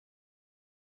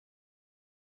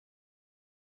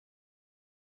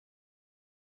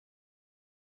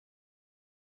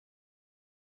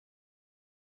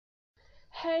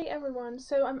Hey everyone,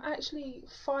 so I'm actually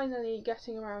finally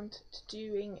getting around to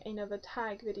doing another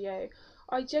tag video.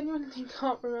 I genuinely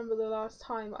can't remember the last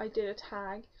time I did a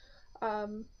tag,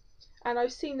 um, and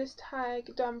I've seen this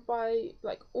tag done by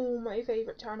like all my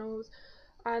favourite channels,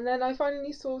 and then I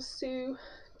finally saw Sue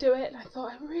do it and I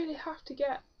thought I really have to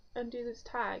get and do this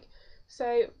tag.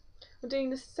 So I'm doing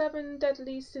the 7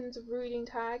 Deadly Sins of Reading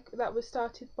tag that was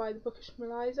started by the Bookish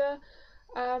Melisa.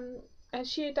 And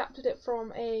she adapted it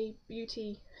from a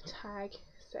beauty tag.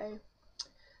 So,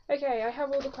 okay, I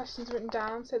have all the questions written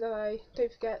down so that I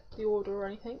don't forget the order or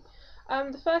anything.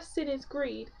 The first sin is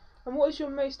greed. And what is your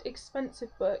most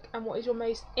expensive book and what is your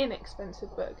most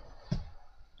inexpensive book?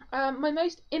 My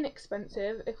most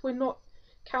inexpensive, if we're not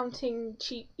counting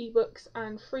cheap ebooks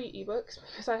and free ebooks,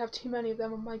 because I have too many of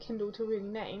them on my Kindle to really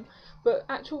name, but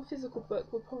actual physical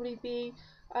book would probably be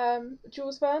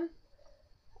Jules Verne,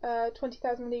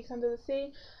 20,000 Leagues Under the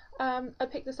Sea. I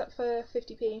picked this up for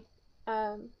 50p.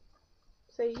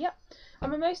 So yeah,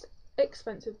 and my most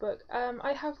expensive book.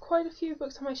 I have quite a few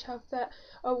books on my shelf that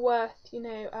are worth, I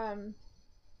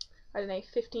don't know,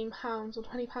 £15 or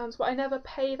 £20, but I never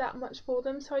pay that much for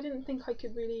them, so I didn't think I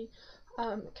could really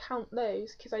count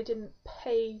those because I didn't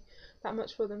pay that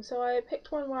much for them. So I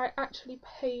picked one where I actually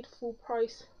paid full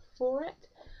price for it,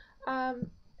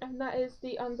 and that is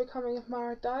The Unbecoming of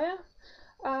Mara Dyer.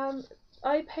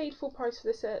 I paid full price for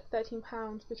this at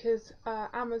 £13 because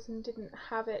Amazon didn't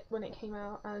have it when it came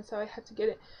out, and so I had to get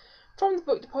it from the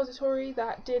book depository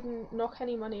that didn't knock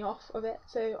any money off of it,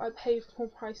 so I paid full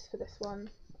price for this one,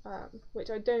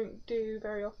 which I don't do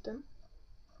very often.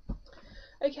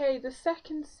 Okay, the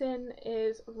second sin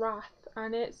is wrath,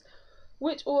 and it's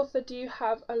which author do you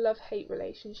have a love-hate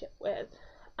relationship with?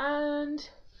 And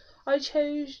I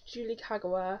chose Julie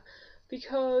Kagawa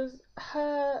because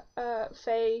her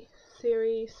Fae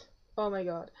series, oh my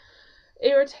god,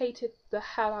 irritated the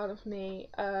hell out of me.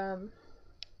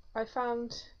 I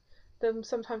found them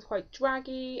sometimes quite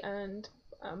draggy and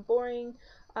boring.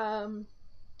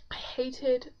 I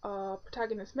hated our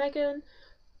protagonist Megan.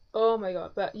 Oh my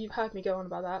god, but you've heard me go on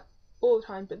about that all the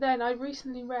time. But then I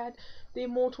recently read The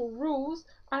Immortal Rules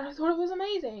and I thought it was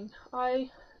amazing.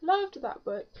 I loved that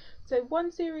book. So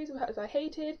one series of hers I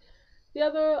hated, the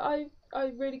other I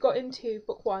really got into,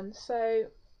 book 1, so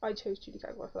I chose Julie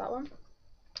Kagawa for that one.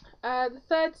 The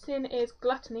third sin is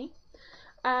gluttony.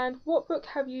 And what book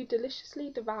have you deliciously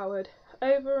devoured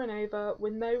over and over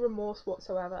with no remorse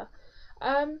whatsoever?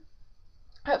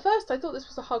 At first I thought this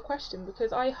was a hard question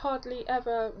because I hardly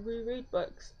ever reread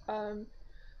books.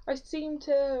 I seem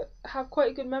to have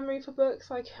quite a good memory for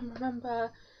books. I can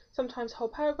remember sometimes whole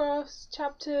paragraphs,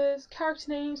 chapters,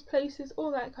 character names, places,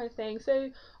 all that kind of thing. So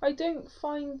I don't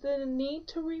find the need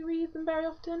to reread them very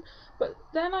often. But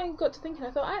then I got to thinking,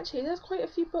 I thought actually there's quite a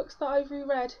few books that I've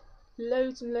reread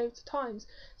loads and loads of times.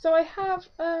 So I have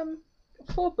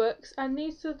 4 books, and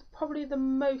these are probably the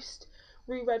most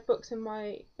reread books in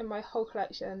my whole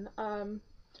collection.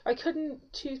 I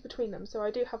couldn't choose between them, so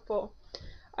I do have 4.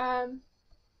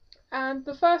 And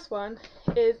the first one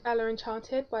is Ella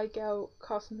Enchanted by Gail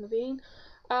Carson Levine.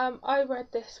 I read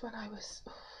this when I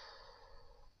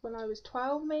was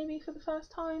 12 maybe for the first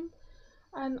time,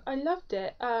 and I loved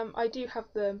it. I do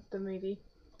have the movie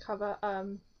cover.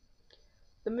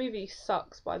 The movie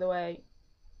sucks, by the way.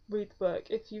 Read the book.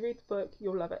 If you read the book,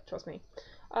 you'll love it, trust me.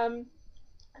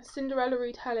 Cinderella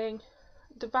retelling,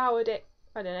 devoured it,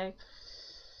 I don't know,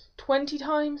 20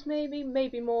 times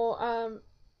maybe more.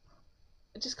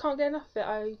 I just can't get enough of it.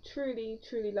 I truly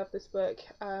love this book.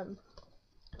 It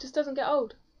just doesn't get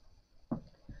old.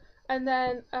 And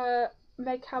then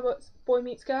Meg Cabot's Boy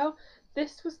Meets Girl.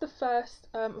 This was the first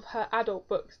of her adult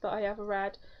books that I ever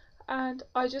read, and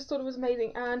I just thought it was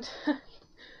amazing. And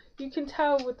you can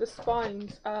tell with the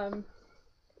spines.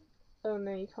 Oh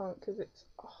no, you can't because it's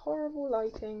horrible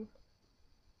lighting.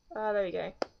 There we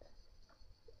go.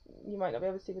 You might not be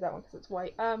able to see with that one because it's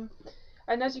white.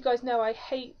 And as you guys know, I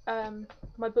hate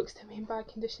my books to be in bad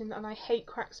condition, and I hate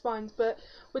cracked spines. But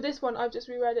with this one, I've just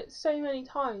reread it so many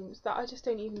times that I just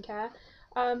don't even care.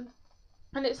 And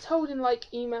it's told in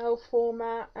like email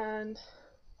format and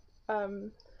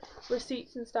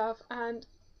receipts and stuff, and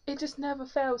it just never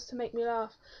fails to make me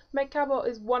laugh. Meg Cabot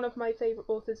is one of my favourite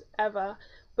authors ever,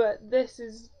 but this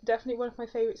is definitely one of my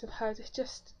favourites of hers. It's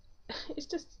just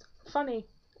funny.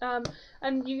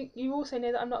 And you also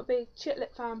know that I'm not a big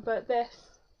Chitlit fan, but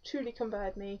this truly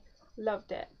converted me.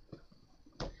 Loved it.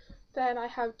 Then I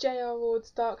have J.R.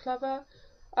 Ward's Dark Lover.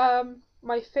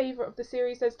 My favourite of the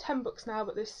series. There's 10 books now,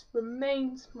 but this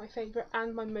remains my favourite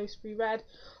and my most reread.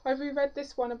 I've reread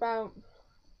this one about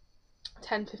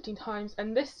 10-15 times,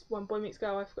 and this one, Boy Meets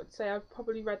Girl, I forgot to say, I've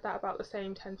probably read that about the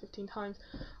same 10-15 times.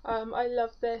 I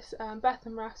love this. Beth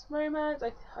and Raph's romance,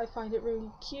 I find it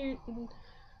really cute, and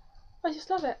I just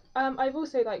love it. I've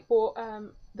also bought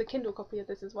the Kindle copy of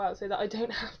this as well, so that I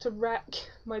don't have to wreck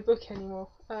my book anymore.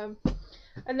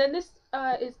 And then this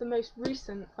is the most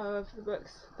recent of the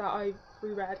books that I've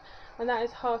reread, and that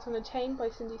is Heart on a Chain by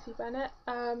Cindy C. Bennett.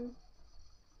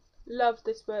 Love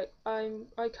this book. I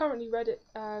currently read it.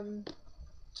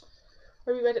 I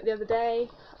reread it the other day.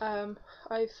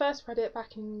 I first read it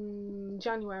back in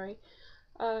January,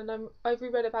 and I've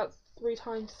reread it about 3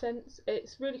 times since.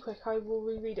 It's really quick. I will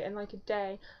reread it in like a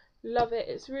day. Love it.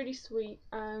 It's really sweet,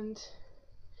 and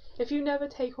if you never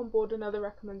take on board another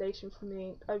recommendation from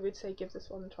me, I would say give this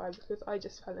one a try, because I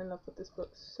just fell in love with this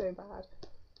book so bad.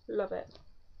 Love it.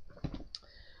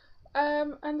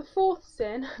 And the fourth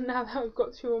sin, now that I've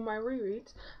got through all my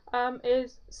rereads,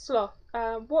 is sloth.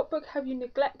 What book have you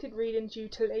neglected reading due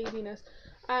to laziness?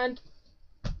 And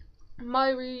my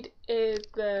read is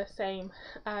the same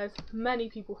as many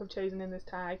people have chosen in this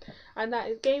tag, and that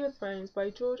is Game of Thrones by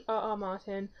George R.R.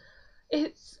 Martin.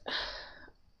 It's...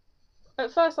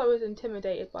 At first I was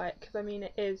intimidated by it, because I mean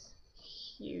it is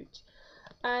huge.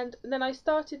 And then I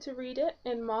started to read it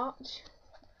in March.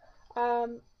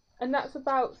 And that's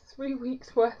about 3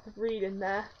 weeks worth of reading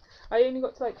there. I only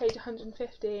got to like page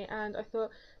 150, and I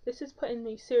thought, this is putting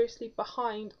me seriously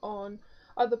behind on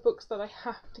other books that I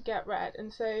have to get read,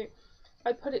 and so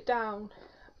I put it down,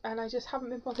 and I just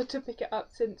haven't been bothered to pick it up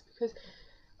since, because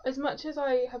as much as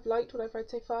I have liked what I've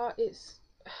read so far,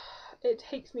 it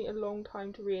takes me a long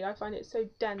time to read. I find it so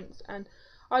dense, and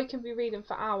I can be reading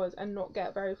for hours and not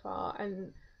get very far,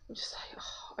 and I'm just like,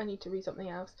 oh, I need to read something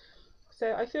else.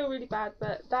 So I feel really bad,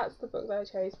 but that's the book that I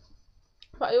chose.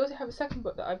 But I also have a second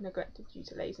book that I've neglected due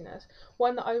to laziness.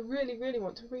 One that I really, really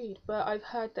want to read, but I've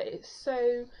heard that it's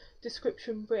so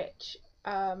description rich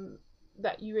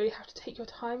that you really have to take your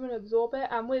time and absorb it.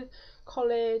 And with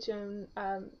college and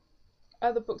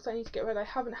other books I need to get read, I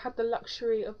haven't had the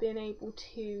luxury of being able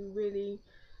to really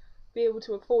be able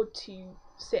to afford to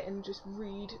sit and just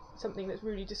read something that's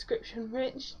really description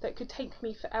rich that could take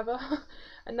me forever.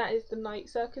 And that is The Night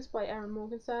Circus by Erin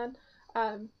Morgenstern.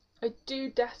 I do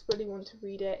desperately want to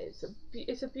read it.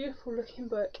 It's a beautiful looking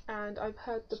book, and I've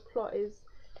heard the plot is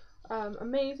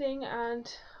amazing, and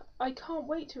I can't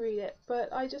wait to read it,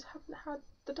 but I just haven't had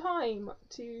the time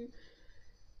to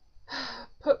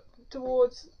put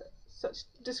towards such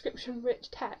description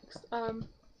rich text,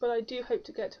 but I do hope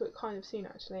to get to it kind of soon,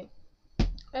 actually.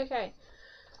 Okay,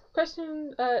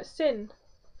 question sin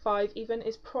 5 even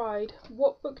is pride.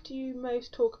 What book do you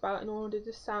most talk about in order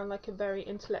to sound like a very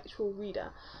intellectual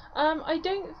reader? I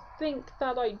don't think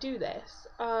that I do this.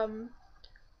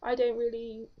 I don't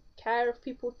really care if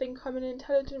people think I'm an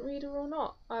intelligent reader or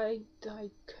not. I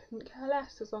couldn't care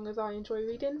less. As long as I enjoy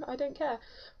reading, I don't care.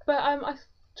 But I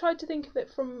tried to think of it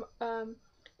from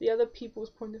the other people's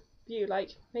point of view.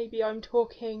 Like, maybe I'm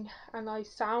talking and I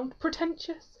sound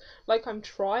pretentious, like I'm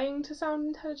trying to sound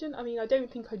intelligent. I mean, I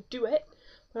don't think I do it,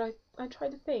 but I try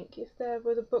to think if there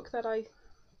was a book that I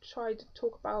tried to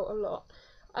talk about a lot.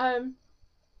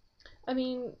 I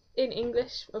mean, in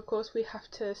English, of course, we have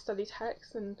to study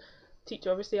text, and teacher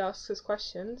obviously asks us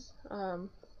questions. And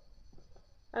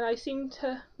I seem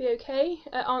to be okay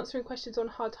at answering questions on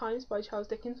Hard Times by Charles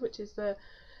Dickens, which is the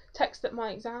text that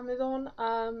my exam is on.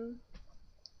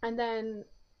 And then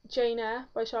Jane Eyre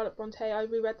by Charlotte Bronte. I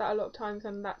reread that a lot of times,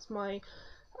 and that's my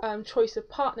choice of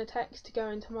partner text to go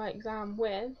into my exam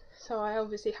with. So I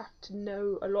obviously have to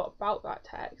know a lot about that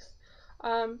text.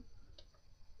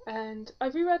 And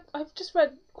I've just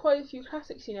read quite a few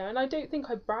classics, you know, and I don't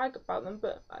think I brag about them,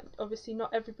 but obviously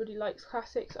not everybody likes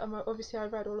classics. Obviously I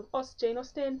read all of Jane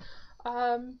Austen,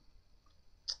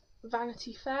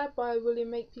 Vanity Fair by William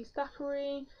Makepeace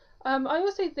Thackeray. I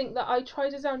also think that I try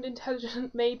to sound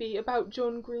intelligent maybe about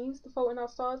John Green's The Fault in Our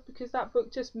Stars, because that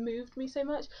book just moved me so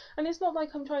much, and it's not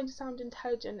like I'm trying to sound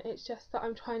intelligent, it's just that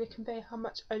I'm trying to convey how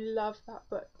much I love that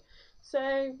book.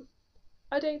 So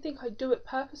I don't think I do it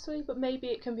purposely, but maybe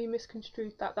it can be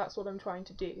misconstrued that that's what I'm trying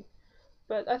to do.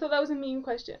 But I thought that was a mean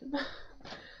question.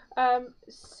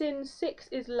 Sin 6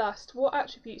 is lust. What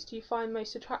attributes do you find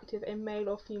most attractive in male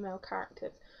or female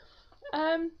characters?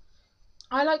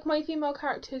 I like my female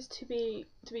characters to be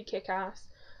kick-ass.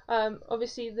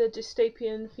 Obviously the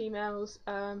dystopian females.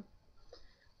 I'm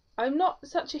not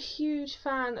such a huge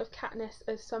fan of Katniss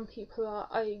as some people are.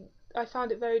 I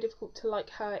found it very difficult to like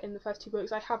her in the first 2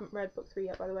 books. I haven't read book 3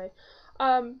 yet, by the way.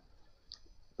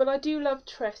 But I do love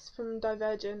Triss from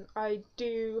Divergent. I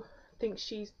do think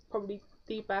she's probably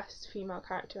the best female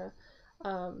character.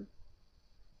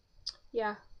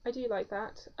 Yeah, I do like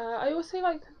that. I also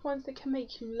like the ones that can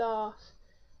make you laugh,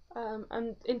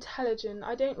 and intelligent.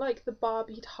 I don't like the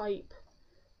Barbie type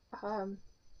um,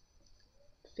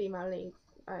 female leads.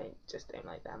 I just don't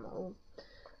like them at all.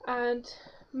 And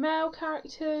male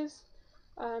characters,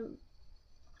 um,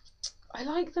 I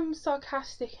like them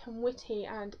sarcastic and witty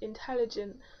and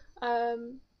intelligent.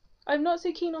 Um, I'm not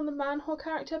so keen on the man-whore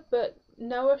character, but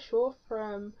Noah Shaw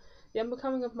from The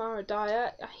Unbecoming of Mara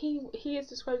Dyer, he is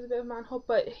described as a bit of a man-whore,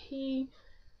 but he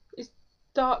is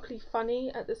darkly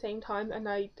funny at the same time, and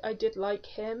I did like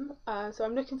him. So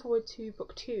I'm looking forward to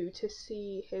book 2 to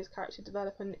see his character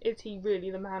develop, and is he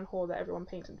really the man-whore that everyone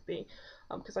paints him to be?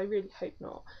 Because I really hope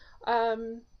not.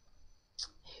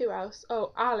 Who else?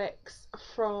 Oh, Alex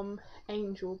from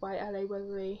Angel by L.A.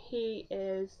 Weatherly.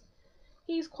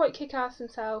 He's quite kick-ass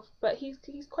himself, but he's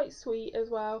quite sweet as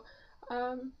well.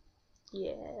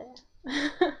 Yeah,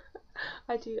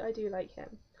 I do like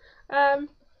him. Um,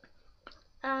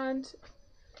 and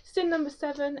sin number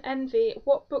 7, envy.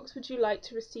 What books would you like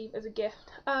to receive as a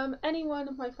gift? Any one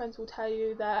of my friends will tell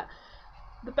you that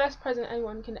the best present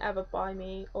anyone can ever buy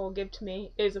me or give to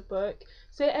me is a book.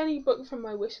 So any book from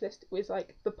my wish list was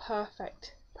like the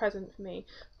perfect present for me.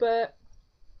 But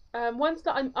ones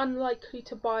that I'm unlikely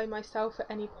to buy myself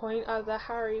at any point are the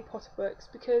Harry Potter books,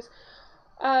 because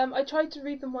I tried to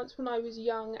read them once when I was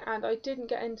young and I didn't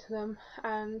get into them,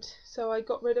 and so I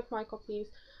got rid of my copies.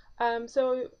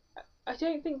 So I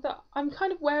don't think that I'm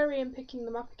kind of wary in picking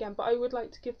them up again, but I would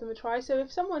like to give them a try. So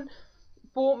if someone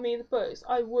bought me the books,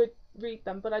 I would read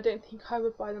them, but I don't think I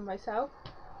would buy them myself.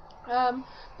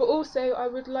 But also, I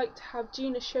would like to have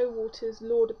Gina Showalter's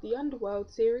Lord of the Underworld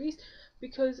series,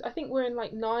 because I think we're in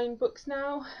like 9 books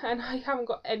now, and I haven't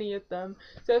got any of them.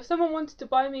 So if someone wanted to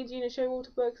buy me Gina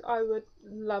Showalter books, I would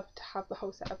love to have the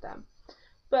whole set of them.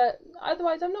 But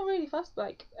otherwise, I'm not really fussed.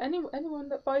 Like anyone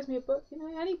that buys me a book,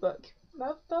 any book,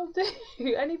 that'll do.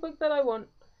 Any book that I want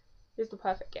is the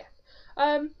perfect gift.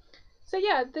 So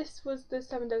yeah, this was the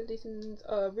 7 Deadly Sins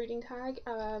reading tag.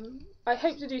 I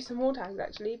hope to do some more tags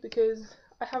actually, because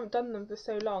I haven't done them for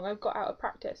so long. I've got out of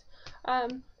practice.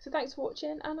 So thanks for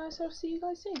watching, and I shall see you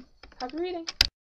guys soon. Happy reading!